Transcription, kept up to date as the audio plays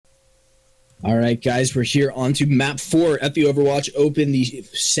All right, guys, we're here on to map 4 at the Overwatch Open, the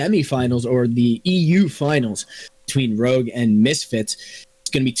semifinals or the EU finals between Rogue and Misfits.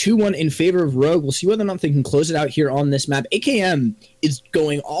 It's going to be 2-1 in favor of Rogue. We'll see whether or not they can close it out here on this map. AKM is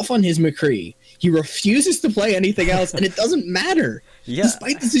going off on his McCree. He refuses to play anything else, and it doesn't matter. Yeah.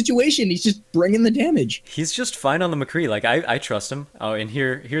 Despite the situation, he's just bringing the damage. He's just fine on the McCree. Like, I trust him. Oh, and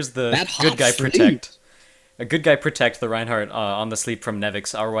here's the good guy protect. A good guy protect the Reinhardt on the sleep from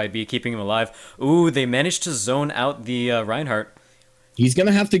Nevix, RYB, keeping him alive. Ooh, they managed to zone out the Reinhardt. He's going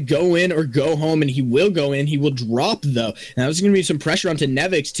to have to go in or go home, and he will go in. He will drop, though. Now, there's going to be some pressure onto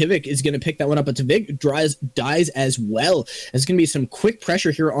Nevix. Tivik is going to pick that one up, but Tivik dies as well. There's going to be some quick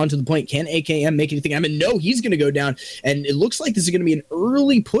pressure here onto the point. Can AKM make anything? I mean, no, he's going to go down, and it looks like this is going to be an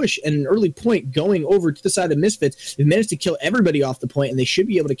early push and an early point going over to the side of Misfits. They've managed to kill everybody off the point, and they should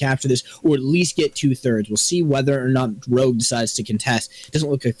be able to capture this or at least get 2/3. We'll see whether or not Rogue decides to contest. It doesn't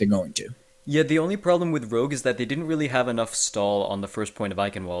look like they're going to. Yeah, the only problem with Rogue is that they didn't really have enough stall on the first point of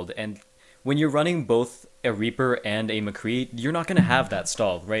Eichenwald, and when you're running both a Reaper and a McCree, you're not going to have that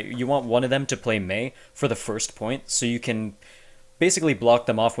stall, right? You want one of them to play Mei for the first point, so you can basically block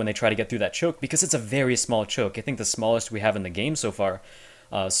them off when they try to get through that choke, because it's a very small choke. I think the smallest we have in the game so far.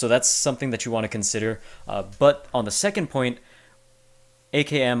 So that's something that you want to consider. But on the second point,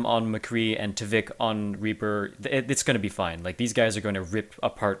 AKM on McCree and Tivik on Reaper, it's going to be fine. Like, these guys are going to rip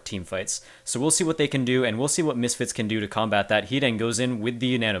apart team fights. So we'll see what they can do, and we'll see what Misfits can do to combat that. He then goes in with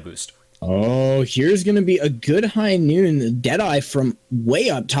the nano boost. Oh, here's going to be a good high noon. Deadeye from way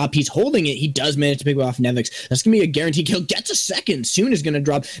up top. He's holding it. He does manage to pick it off Nevix. That's going to be a guaranteed kill. Gets a second. Soon is going to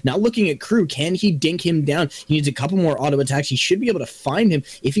drop. Now looking at Crew. Can he dink him down? He needs a couple more auto attacks. He should be able to find him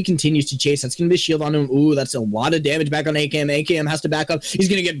if he continues to chase. That's going to be a shield on him. Ooh, that's a lot of damage back on AKM. AKM has to back up. He's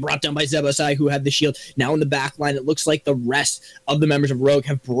going to get brought down by Zebosai, who had the shield. Now in the back line, it looks like the rest of the members of Rogue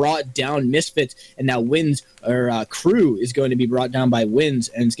have brought down Misfits, and now Wins, or Crew, is going to be brought down by Wins,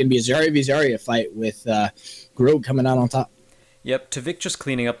 and it's going to be a Zarya fight with Rogue coming out on top. Yep, Tivik just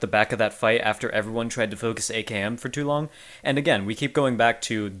cleaning up the back of that fight after everyone tried to focus AKM for too long. And again, we keep going back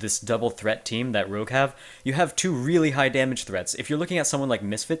to this double threat team that Rogue have. You have two really high damage threats. If you're looking at someone like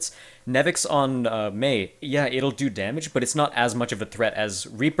Misfits, Nevix on Mei, yeah, it'll do damage, but it's not as much of a threat as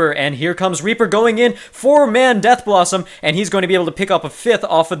Reaper. And here comes Reaper going in, 4-man Death Blossom, and he's going to be able to pick up a 5th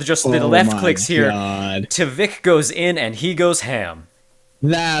off of just the left clicks here. Tivik goes in, and he goes ham.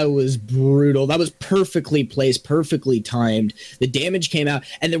 That was brutal. That was perfectly placed, perfectly timed. The damage came out,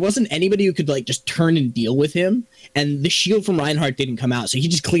 and there wasn't anybody who could like just turn and deal with him. And the shield from Reinhardt didn't come out, so he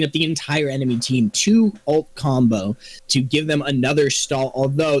just cleaned up the entire enemy team. 2 ult combo to give them another stall.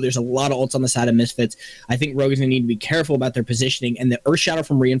 Although there's a lot of ults on the side of Misfits, I think Rogue is going to need to be careful about their positioning, and the Earth Shadow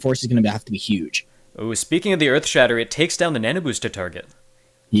from Reinforce is going to have to be huge. Oh, speaking of the Earth Shatter, it takes down the Nano Boost to target.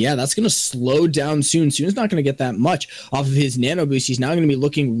 Yeah, that's going to slow down Soon. Soon's not going to get that much off of his nano boost. He's now going to be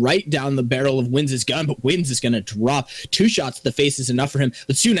looking right down the barrel of Wins' gun, but Wins is going to drop. 2 shots to the face is enough for him,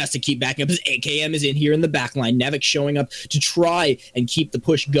 but Soon has to keep backing up. His AKM is in here in the back line. Nevik showing up to try and keep the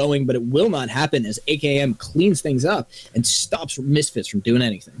push going, but it will not happen as AKM cleans things up and stops Misfits from doing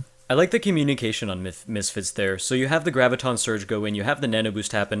anything. I like the communication on Misfits there. So you have the Graviton Surge go in, you have the Nano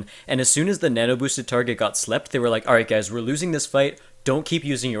Boost happen, and as soon as the Nano Boosted target got slept, they were like, alright guys, we're losing this fight, don't keep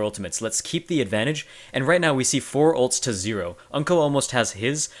using your ultimates, let's keep the advantage, and right now we see 4 ults to 0. Unko almost has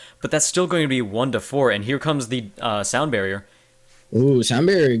his, but that's still going to be 1 to 4, and here comes the sound barrier. Ooh, sound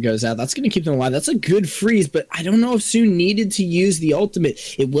barrier goes out. That's going to keep them alive. That's a good freeze, but I don't know if Soon needed to use the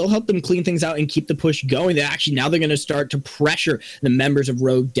ultimate. It will help them clean things out and keep the push going. Now they're going to start to pressure the members of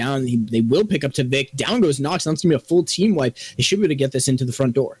Rogue down. They will pick up to Vic. Down goes Nox. That's going to be a full team wipe. They should be able to get this into the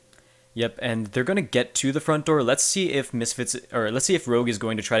front door. Yep, and they're going to get to the front door. Let's see if let's see if Rogue is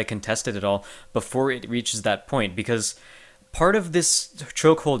going to try to contest it at all before it reaches that point, because part of this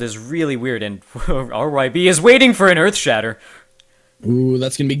chokehold is really weird, and RYB is waiting for an Earth Shatter. Ooh,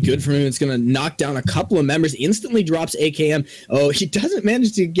 that's going to be good for him. It's going to knock down a couple of members. Instantly drops AKM. Oh, he doesn't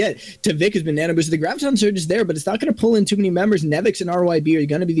manage to get to Vic, who's been nano boosted. The Graviton Surge is there, but it's not going to pull in too many members. Nevix and RYB are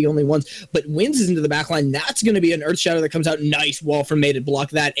going to be the only ones. But Wins is into the back line. That's going to be an Earth Shadow that comes out. Nice wall from May to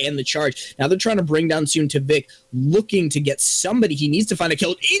block that and the charge. Now they're trying to bring down Soon to Vic, looking to get somebody. He needs to find a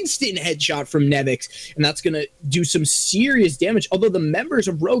kill. Instant headshot from Nevix, and that's going to do some serious damage. Although the members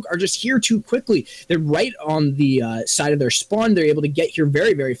of Rogue are just here too quickly. They're right on the side of their spawn. They're able to get here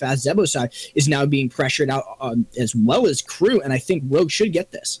very, very fast. Zebosai is now being pressured out as well as Crew, and I think Rogue should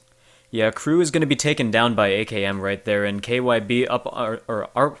get this. Yeah, Crew is going to be taken down by AKM right there, and KYB up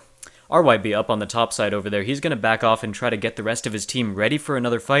RYB up on the top side over there. He's going to back off and try to get the rest of his team ready for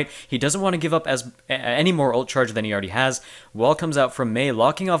another fight. He doesn't want to give up any more ult charge than he already has. Wall comes out from Mei,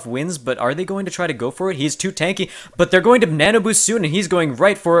 locking off Wins, but are they going to try to go for it? He's too tanky, but they're going to nano boost soon, and he's going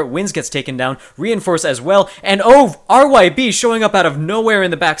right for it. Wins gets taken down, Reinforce as well, and oh, RYB showing up out of nowhere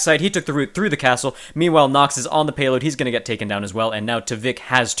in the backside. He took the route through the castle. Meanwhile, Nox is on the payload. He's going to get taken down as well, and now TheVic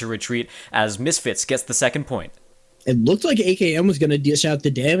has to retreat as Misfits gets the second point. It looked like AKM was going to dish out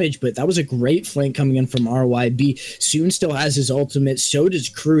the damage, but that was a great flank coming in from RYB. Soon still has his ultimate, so does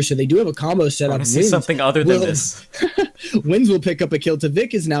Crew, so they do have a combo set up. I want to see something other than this. Wins will pick up a kill.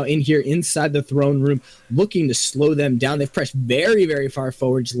 TheVic is now in here inside the throne room, looking to slow them down. They've pressed very, very far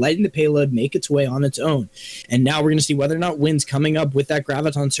forward, just letting the payload make its way on its own. And now we're going to see whether or not Wins coming up with that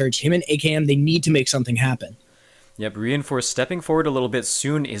Graviton Surge. Him and AKM, they need to make something happen. Yep, Reinforce stepping forward a little bit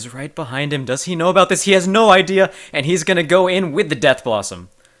soon is right behind him. Does he know about this? He has no idea, and he's going to go in with the Death Blossom.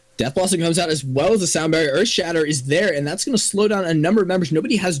 Death Blossom comes out as well as the Sound Barrier. Earth Shatter is there, and that's going to slow down a number of members.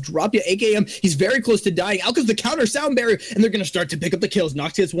 Nobody has dropped yet. AKM, he's very close to dying. Out comes the counter Sound Barrier, and they're going to start to pick up the kills.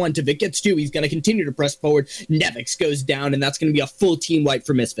 Nox gets one, TheVic gets two. He's going to continue to press forward. Nevix goes down, and that's going to be a full team wipe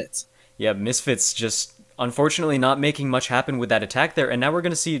for Misfits. Yeah, Misfits just unfortunately not making much happen with that attack there, and now we're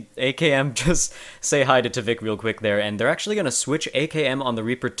going to see AKM just say hi to TheVic real quick there, and they're actually going to switch AKM on the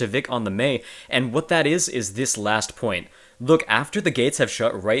Reaper, TheVic on the Mei, and what that is this last point. Look, after the gates have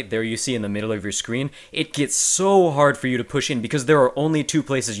shut right there you see in the middle of your screen, it gets so hard for you to push in because there are only two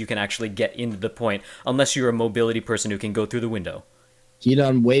places you can actually get into the point, unless you're a mobility person who can go through the window.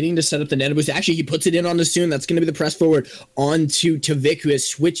 Hedon waiting to set up the nano boost. Actually, he puts it in on the soon. That's going to be the press forward onto TheVic, who has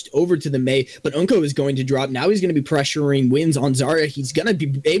switched over to the Mei. But Unko is going to drop. Now he's going to be pressuring Wins on Zarya. He's going to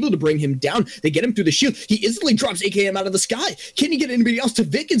be able to bring him down. They get him through the shield. He instantly drops AKM out of the sky. Can he get anybody else?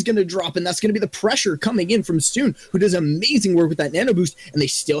 TheVic is going to drop, and that's going to be the pressure coming in from Soon, who does amazing work with that nano boost, and they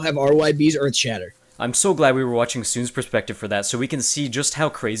still have RYB's Earth Shatter. I'm so glad we were watching Soon's perspective for that, so we can see just how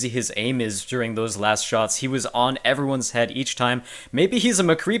crazy his aim is during those last shots. He was on everyone's head each time. Maybe he's a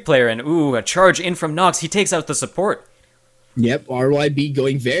McCree player, and ooh, a charge in from Nox. He takes out the support. Yep, RYB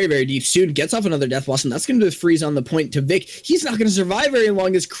going very, very deep. Soon gets off another Death Blossom. That's going to freeze on the point to Vic. He's not going to survive very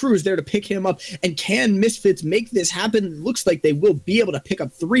long. His crew is there to pick him up. And can Misfits make this happen? Looks like they will be able to pick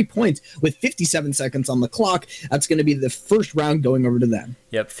up 3 points with 57 seconds on the clock. That's going to be the first round going over to them.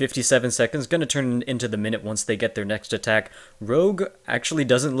 Yep, 57 seconds. Going to turn into the minute once they get their next attack. Rogue actually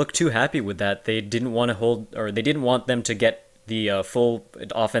doesn't look too happy with that. They didn't want to hold, or they didn't want them to get the full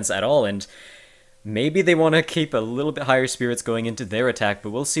offense at all, and maybe they want to keep a little bit higher spirits going into their attack, but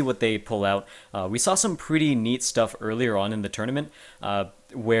we'll see what they pull out. We saw some pretty neat stuff earlier on in the tournament,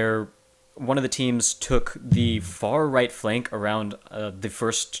 where one of the teams took the far right flank around the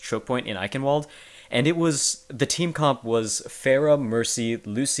first choke point in Eichenwald, and it was, the team comp was Pharah, Mercy,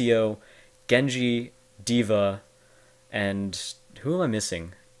 Lucio, Genji, Diva, and who am I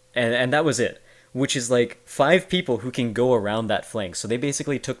missing? And that was it. Which is like 5 people who can go around that flank. So they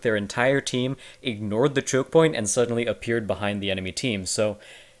basically took their entire team, ignored the choke point, and suddenly appeared behind the enemy team. So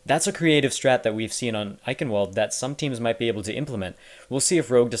that's a creative strat that we've seen on Eichenwald that some teams might be able to implement. We'll see if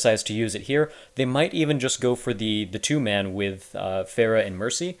Rogue decides to use it here. They might even just go for the two-man with Pharah and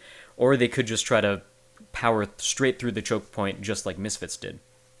Mercy, or they could just try to power straight through the choke point just like Misfits did.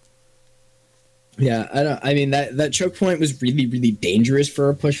 Yeah, I mean, that choke point was really, really dangerous for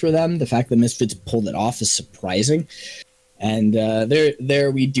a push for them. The fact that Misfits pulled it off is surprising. And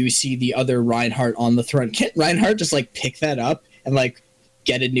there we do see the other Reinhardt on the throne. Can't Reinhardt just, like, pick that up and, like,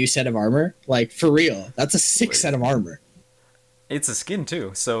 get a new set of armor? Like, for real. That's a sick set of armor. It's a skin,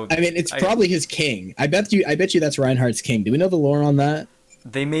 too, so... I mean, it's probably his king. I bet you that's Reinhardt's king. Do we know the lore on that?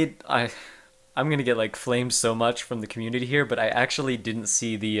 They made... I'm gonna get, like, flamed so much from the community here, but I actually didn't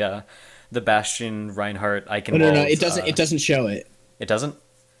see the Bastion Reinhardt Eichenwald. No, it doesn't. It doesn't show it. It doesn't.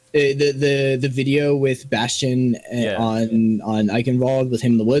 The video with Bastion on Eichenwald with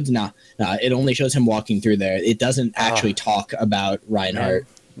him in the woods. Nah. It only shows him walking through there. It doesn't actually talk about Reinhardt.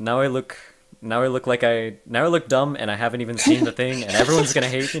 Now I look dumb, and I haven't even seen the thing, and everyone's gonna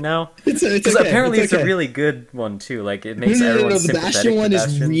hate me now. Because apparently it's a really good one too. Like it makes everyone sympathetic. The Bastion one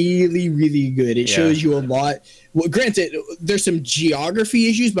is really, really good. It shows you a lot. Well, granted, there's some geography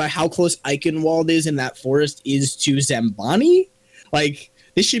issues by how close Eichenwald is in that forest is to Zambani. Like,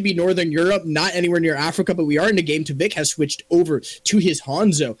 this should be Northern Europe, not anywhere near Africa, but we are in a game. TheVic has switched over to his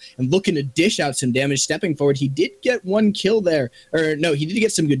Hanzo and looking to dish out some damage. Stepping forward, he did get 1 kill there. Or no, he did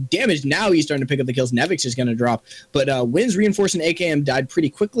get some good damage. Now he's starting to pick up the kills. Nevix is going to drop. But Wins, Reinforce, and AKM died pretty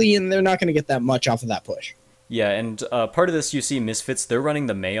quickly, and they're not going to get that much off of that push. Yeah, and part of this, you see Misfits, they're running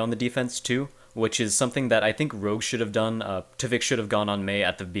the Mei on the defense too. which is something that I think Rogue should have done. Tvik should have gone on Mei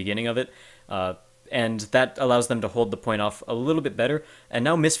at the beginning of it. And that allows them to hold the point off a little bit better. And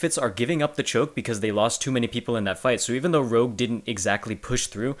now Misfits are giving up the choke because they lost too many people in that fight. So even though Rogue didn't exactly push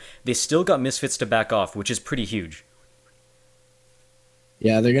through, they still got Misfits to back off, which is pretty huge.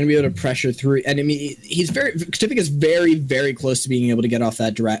 Yeah, they're going to be able to pressure through. And I mean, Tvik is very, very close to being able to get off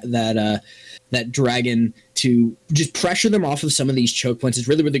that dragon to just pressure them off of some of these choke points. It's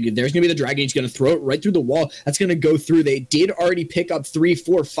really, really good. There's going to be the dragon. He's going to throw it right through the wall. That's going to go through. They did already pick up 3,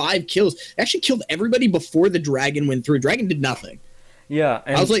 4, 5 kills. They actually killed everybody before the dragon went through. Dragon did nothing. Yeah,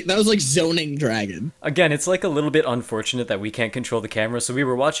 and that was like zoning dragon. Again, it's like a little bit unfortunate that we can't control the camera, so we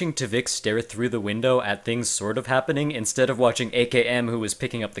were watching Tvik stare through the window at things sort of happening instead of watching AKM, who was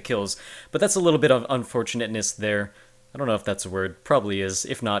picking up the kills. But that's a little bit of unfortunateness there. I don't know if that's a word. Probably is.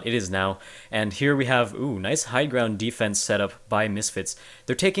 If not, it is now. And here we have, nice high ground defense setup by Misfits.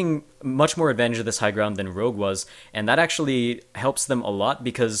 They're taking much more advantage of this high ground than Rogue was, and that actually helps them a lot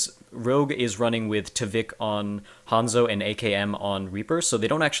because Rogue is running with Tvik on Hanzo and AKM on Reaper, so they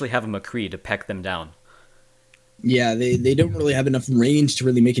don't actually have a McCree to peck them down. Yeah, they don't really have enough range to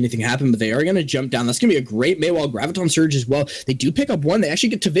really make anything happen, but they are going to jump down. That's going to be a great Maywall Graviton Surge as well. They do pick up one. They actually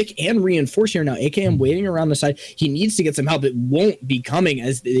get Tvik and Reinforce here now. AKM waiting around the side. He needs to get some help. It won't be coming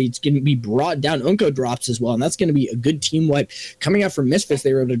as it's going to be brought down. Unko drops as well, and that's going to be a good team wipe. Coming out from Misfits,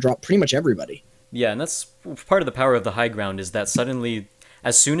 they were able to drop pretty much everybody. Yeah, and that's part of the power of the high ground is that suddenly,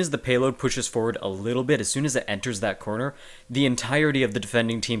 as soon as the payload pushes forward a little bit, as soon as it enters that corner, the entirety of the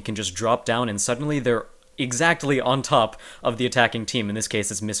defending team can just drop down, and suddenly they're exactly on top of the attacking team. In this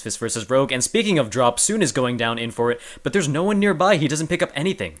case, it's Misfits versus Rogue. And speaking of drop, Soon is going down in for it, but there's no one nearby. He doesn't pick up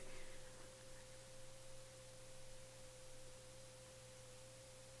anything.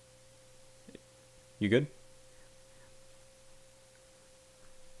 You good?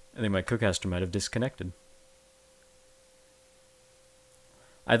 I think my Cookcaster might have disconnected.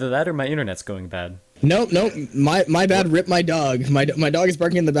 Either that or my internet's going bad. Nope. My bad. Rip my dog. My dog is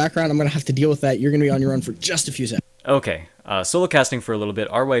barking in the background. I'm going to have to deal with that. You're going to be on your own for just a few seconds. Okay, solo casting for a little bit.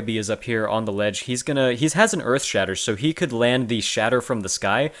 RYB is up here on the ledge. He has an Earth Shatter, so he could land the Shatter from the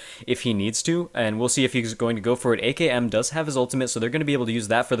sky if he needs to, and we'll see if he's going to go for it. AKM does have his ultimate, so they're going to be able to use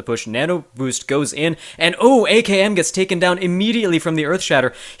that for the push. Nano Boost goes in, and AKM gets taken down immediately from the Earth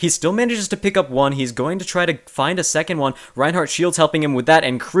Shatter. He still manages to pick up one. He's going to try to find a second one. Reinhardt Shields helping him with that,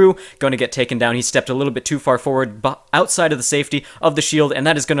 and Crew going to get taken down. He stepped a little bit too far forward, outside of the safety of the shield, and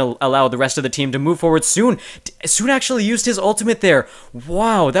that is going to allow the rest of the team to move forward. Soon actually used his ultimate there.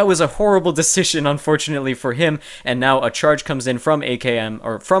 Wow, that was a horrible decision, unfortunately, for him. And now a charge comes in from AKM,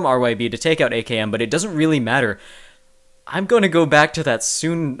 or from RYB, to take out AKM, but it doesn't really matter. I'm going to go back to that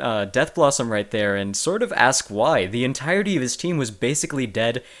Soon Death Blossom right there and sort of ask why. The entirety of his team was basically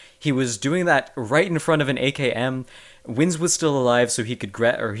dead. He was doing that right in front of an AKM. Wins was still alive, so he could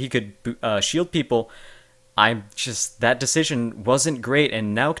shield people. That decision wasn't great,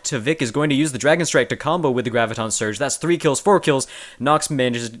 and now Tvik is going to use the Dragon Strike to combo with the Graviton Surge. That's 3 kills, 4 kills. Nox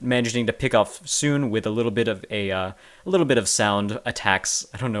managing to pick off Soon with a little bit of sound attacks.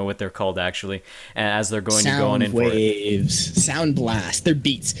 I don't know what they're called actually, as they're going to go on in waves, for it. Sound blast. They're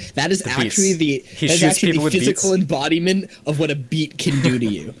beats. That is actually the physical beats. Embodiment of what a beat can do to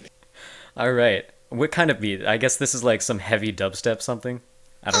you. All right, what kind of beat? I guess this is like some heavy dubstep something.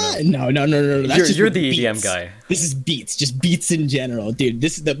 I don't know. No. That's you're the EDM beats. Guy. This is beats, just beats in general, dude.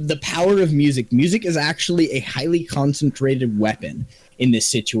 This is the power of music. Music is actually a highly concentrated weapon in this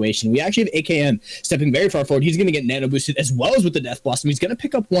situation. We actually have AKM stepping very far forward. He's going to get nano boosted as well as with the Death Blossom. He's going to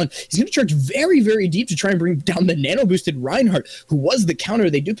pick up one. He's going to charge very, very deep to try and bring down the nano boosted Reinhardt, who was the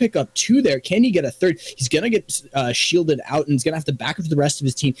counter. They do pick up 2 there. Can he get a third? He's going to get shielded out, and he's going to have to back up the rest of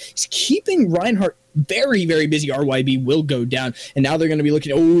his team. He's keeping Reinhardt very, very busy. RYB will go down, and now they're going to be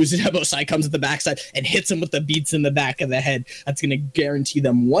looking. Zebosai comes at the backside and hits him with the beats in the back of the head. That's going to guarantee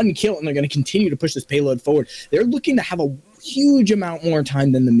them 1 kill, and they're going to continue to push this payload forward. They're looking to have a huge amount more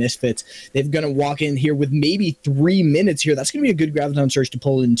time than the Misfits. They're going to walk in here with maybe 3 minutes here. That's going to be a good Graviton Surge to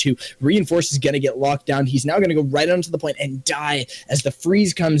pull into. Reinforce is going to get locked down. He's now going to go right onto the point and die as the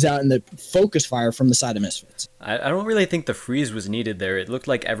freeze comes out and the focus fire from the side of Misfits. I don't really think the freeze was needed there. It looked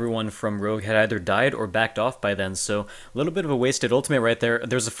like everyone from Rogue had either died or backed off by then, so a little bit of a wasted ultimate right there.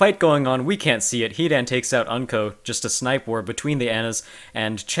 There's a fight going on. We can't see it. Hidan takes out Unko. Just a snipe war between the Annas,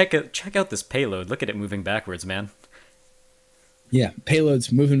 and check out this payload. Look at it moving backwards, man. Yeah,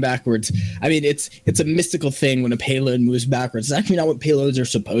 payloads moving backwards. I mean, it's a mystical thing when a payload moves backwards. It's actually not what payloads are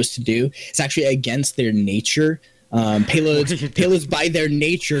supposed to do. It's actually against their nature. Payloads by their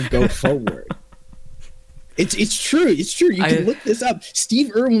nature go forward. It's true. It's true. You can look this up.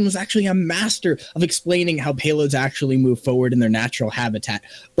 Steve Irwin was actually a master of explaining how payloads actually move forward in their natural habitat.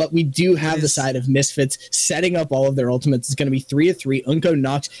 But we do have the side of Misfits setting up all of their ultimates. It's going to be 3-3. Unko,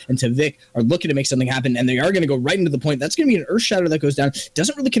 Nox, and Tavik are looking to make something happen, and they are going to go right into the point. That's going to be an Earth Shatter that goes down.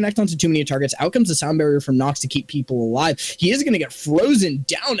 Doesn't really connect onto too many targets. Out comes the sound barrier from Nox to keep people alive. He is going to get frozen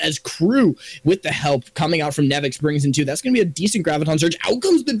down as crew with the help coming out from Nevix brings in 2. That's going to be a decent Graviton surge. Out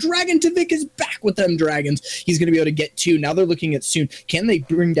comes the Dragon. Tavik is back with them Dragons. He's going to be able to get 2. Now they're looking at soon. Can they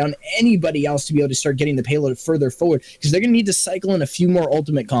bring down anybody else to be able to start getting the payload further forward? Because they're going to need to cycle in a few more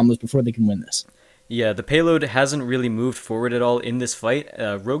ultimate combos before they can win this. Yeah, the payload hasn't really moved forward at all in this fight.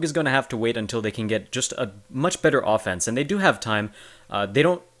 Rogue is going to have to wait until they can get just a much better offense, and they do have time. They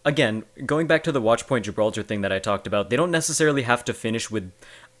don't, again, going back to the Watchpoint Gibraltar thing that I talked about, they don't necessarily have to finish with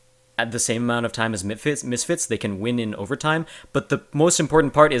at the same amount of time as Misfits. They can win in overtime, but the most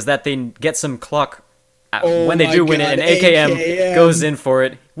important part is that they get some clock when they do win it, and AKM goes in for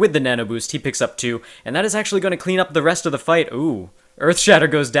it with the nano boost. He picks up 2, and that is actually going to clean up the rest of the fight. Ooh, Earth Shatter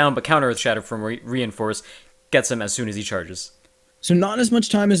goes down, but counter Earth Shatter from Reinforce gets him as soon as he charges. So not as much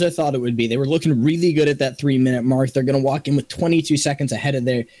time as I thought it would be. They were looking really good at that 3-minute mark. They're going to walk in with 22 seconds ahead of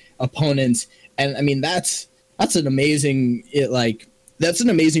their opponents, and I mean that's an amazing that's an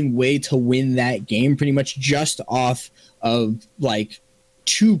amazing way to win that game, pretty much just off of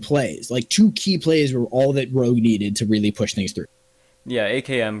 2 plays. 2 key plays were all that Rogue needed to really push things through. Yeah,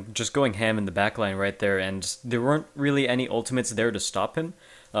 AKM just going ham in the backline right there, and there weren't really any ultimates there to stop him,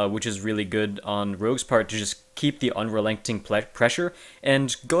 which is really good on Rogue's part to just keep the unrelenting pressure.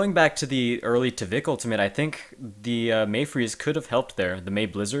 And going back to the early Tavik ultimate, I think the May Freeze could have helped there, the May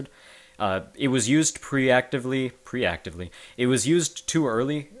Blizzard. It was used preactively. It was used too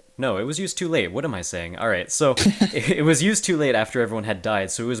early. No, it was used too late. What am I saying? All right, so it was used too late after everyone had died,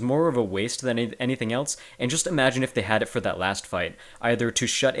 so it was more of a waste than anything else. And just imagine if they had it for that last fight, either to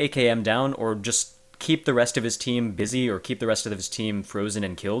shut AKM down or just keep the rest of his team busy or keep the rest of his team frozen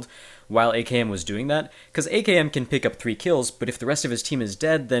and killed while AKM was doing that. Because AKM can pick up 3 kills, but if the rest of his team is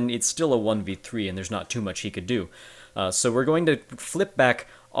dead, then it's still a 1v3 and there's not too much he could do. So we're going to flip back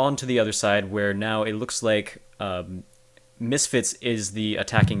onto the other side where now it looks like Misfits is the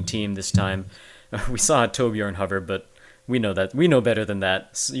attacking team this time. We saw Torbjorn hover, but we know better than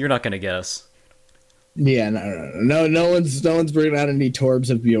that. So you're not going to get us. Yeah, no one's bringing out any Torbs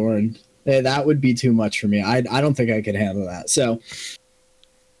of Bjorn. That would be too much for me. I don't think I could handle that. So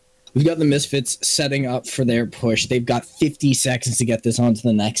we've got the Misfits setting up for their push. They've got 50 seconds to get this on to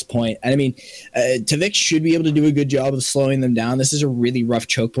the next point. I mean, Tavik should be able to do a good job of slowing them down. This is a really rough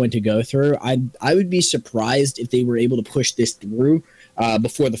choke point to go through. I would be surprised if they were able to push this through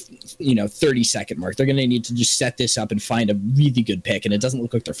before the 30-second mark. They're going to need to just set this up and find a really good pick, and it doesn't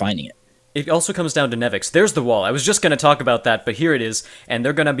look like they're finding it. It also comes down to Nevix. There's the wall. I was just going to talk about that, but here it is, and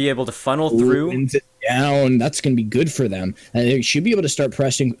they're going to be able to funnel through. Down. That's going to be good for them. And they should be able to start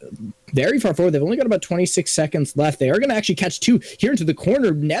pressing very far forward. They've only got about 26 seconds left. They are going to actually catch 2 here into the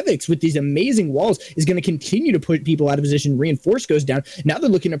corner. Nevix, with these amazing walls, is going to continue to put people out of position. Reinforce goes down. Now they're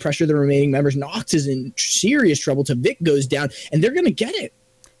looking to pressure the remaining members. Nox is in serious trouble. Tavik goes down, and they're going to get it.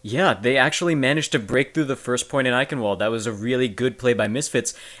 Yeah, they actually managed to break through the first point in Eichenwald. That was a really good play by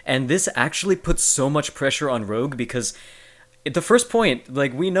Misfits, and this actually puts so much pressure on Rogue because the first point,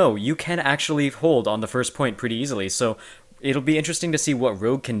 we know, you can actually hold on the first point pretty easily, so it'll be interesting to see what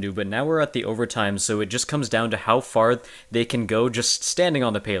Rogue can do, but now we're at the overtime, so it just comes down to how far they can go just standing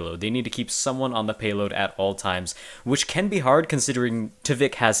on the payload. They need to keep someone on the payload at all times, which can be hard considering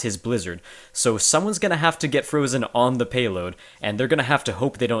Tavik has his Blizzard. So someone's going to have to get frozen on the payload, and they're going to have to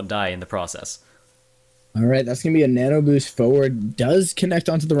hope they don't die in the process. All right, that's going to be a nano boost forward. Does connect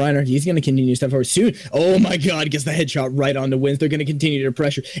onto the Reinhardt. He's going to continue to step forward soon. Oh my god, gets the headshot right onto Wins. They're going to continue to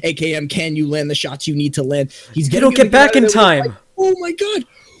pressure. AKM, can you land the shots you need to land? They don't get back in time. Oh my god.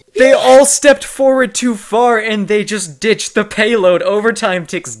 They all stepped forward too far, and they just ditched the payload. Overtime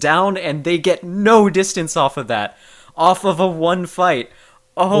ticks down, and they get no distance off of that. Off of a 1 fight.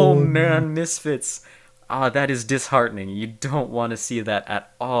 Oh man, Misfits. That is disheartening. You don't want to see that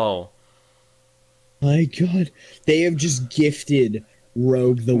at all. My god, they have just gifted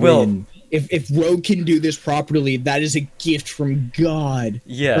Rogue the win. If Rogue can do this properly, that is a gift from God.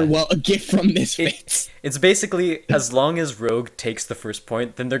 Yeah. Or, a gift from Misfits. It's basically, as long as Rogue takes the first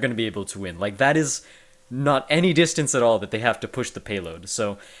point, then they're going to be able to win. That is not any distance at all that they have to push the payload.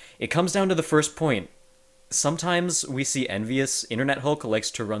 So it comes down to the first point. Sometimes we see Envious. Internet Hulk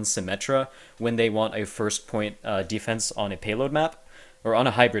likes to run Symmetra when they want a first point defense on a payload map, or on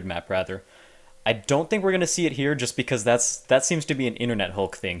a hybrid map, rather. I don't think we're gonna see it here, just because that seems to be an internet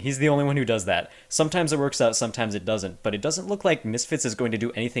Hulk thing. He's the only one who does that. Sometimes it works out, sometimes it doesn't. But it doesn't look like Misfits is going to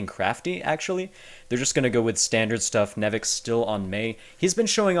do anything crafty. Actually, they're just gonna go with standard stuff. Nevic's still on Mei. He's been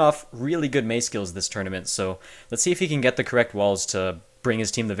showing off really good Mei skills this tournament. So let's see if he can get the correct walls to bring his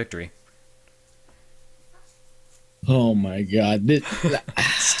team the victory. Oh my god.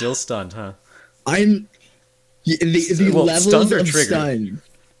 Still stunned, huh? I'm the Well, levels stunned or of triggered? stun.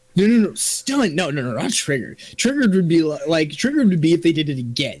 No, stunned. No, not triggered. Triggered would be like triggered would be if they did it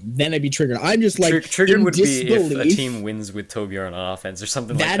again. Then I'd be triggered. I'm just like Triggered in would be if a disbelief. team wins with Torbjorn on offense or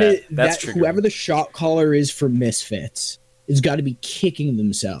something like That that. is That's that triggered. whoever the shot caller is for Misfits has got to be kicking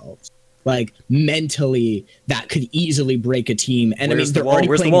themselves. Like mentally, that could easily break a team. And Where's I mean, the they're wall? already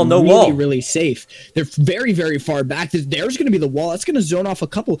Where's the playing wall? No really, wall. really safe. They're very, very far back. There's going to be the wall. That's going to zone off a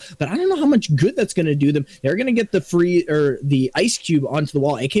couple, but I don't know how much good that's going to do them. They're going to get the free or the ice cube onto the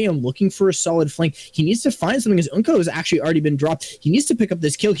wall. AKM looking for a solid flank. He needs to find something. His Unko has actually already been dropped. He needs to pick up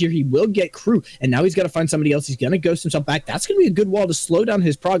this kill here. He will get crew, and now he's got to find somebody else. He's going to ghost himself back. That's going to be a good wall to slow down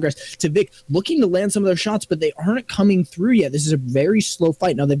his progress. To Vic, looking to land some of their shots, but they aren't coming through yet. This is a very slow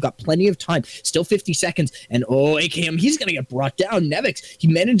fight. Now they've got plenty of time. Still 50 seconds. And AKM, he's going to get brought down. Nevix, he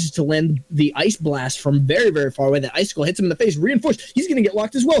manages to land the ice blast from very, very far away. That icicle hits him in the face. Reinforced. He's going to get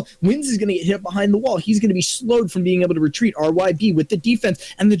locked as well. Wins is going to get hit behind the wall. He's going to be slowed from being able to retreat. RYB with the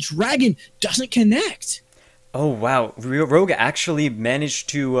defense. And the Dragon doesn't connect. Oh wow, Rogue actually managed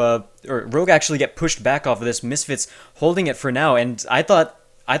to, or Rogue actually get pushed back off of this. Misfits holding it for now, and I thought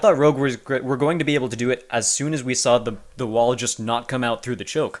Rogue were going to be able to do it as soon as we saw the wall just not come out through the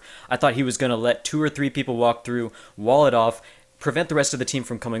choke. I thought he was going to let 2 or 3 people walk through, wall it off, prevent the rest of the team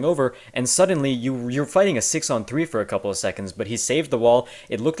from coming over, and suddenly you're fighting a 6-on-3 for a couple of seconds, but he saved the wall.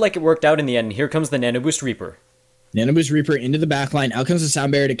 It looked like it worked out in the end, and here comes the Nano Boost Reaper. Nanoboost Reaper into the backline. Out comes the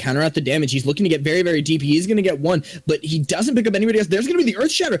sound barrier to counteract the damage. He's looking to get very, very deep. He is going to get one, but he doesn't pick up anybody else. There's going to be the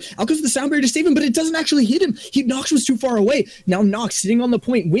Earth Shatter. Out comes the sound barrier to save him, but it doesn't actually hit him. Nox was too far away. Now Nox sitting on the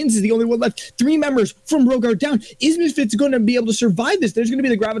point. Wins is the only one left. 3 members from Rogue are down. Is Misfits going to be able to survive this? There's going to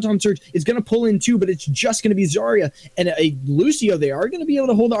be the Graviton Surge. It's going to pull in 2, but it's just going to be Zarya and a Lucio. They are going to be able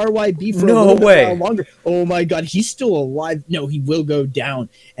to hold the RYB for a little bit longer. Oh my god, he's still alive. No, he will go down,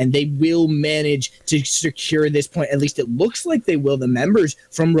 and they will manage to secure this point. At least it looks like they will. The members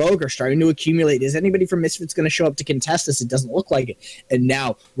from Rogue are starting to accumulate. Is anybody from Misfits going to show up to contest this? It doesn't look like it. And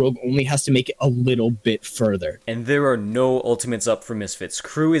now Rogue only has to make it a little bit further. And there are no ultimates up for Misfits.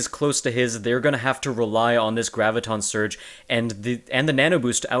 Crew is close to his. They're going to have to rely on this Graviton Surge and the Nano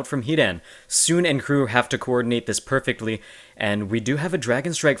Boost out from Hidan. Soon and Crew have to coordinate this perfectly. And we do have a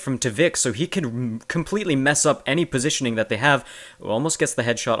Dragon Strike from Tavik, so he can completely mess up any positioning that they have. Almost gets the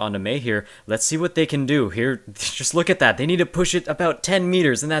headshot onto Mei here. Let's see what they can do. Here, just look at that. They need to push it about 10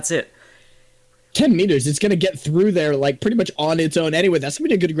 meters, and that's it. 10 meters, it's going to get through there like pretty much on its own anyway. That's going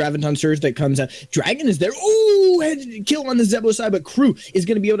to be a good Graviton Surge that comes out. Dragon is there. Ooh, head kill on the Zebo side, but Crew is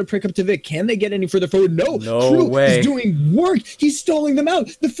going to be able to pick up Tavik. Can they get any further forward? No Crew way. is doing work. He's stalling them out.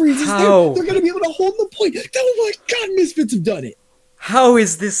 The freeze is there. They're going to be able to hold the point. Oh my god, Misfits have done it. How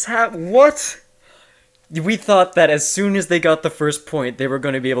is this what? We thought that as soon as they got the first point, they were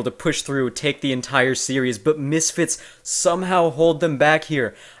going to be able to push through, take the entire series, but Misfits somehow hold them back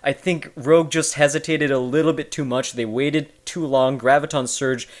here. I think Rogue just hesitated a little bit too much. They waited too long. Graviton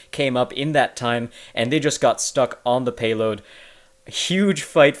Surge came up in that time, and they just got stuck on the payload. Huge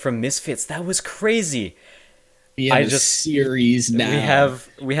fight from Misfits. That was crazy. Series now.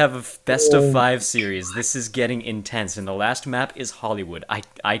 We have a best of 5 series. This is getting intense, and the last map is Hollywood.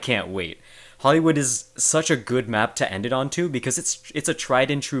 I can't wait. Hollywood is such a good map to end it on too, because it's a tried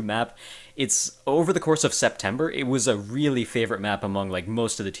and true map. It's over the course of September, it was a really favorite map among like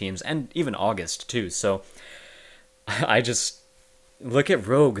most of the teams, and even August too. So I just look at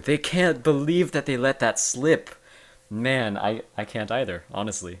Rogue. They can't believe that they let that slip. Man, I can't either,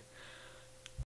 honestly.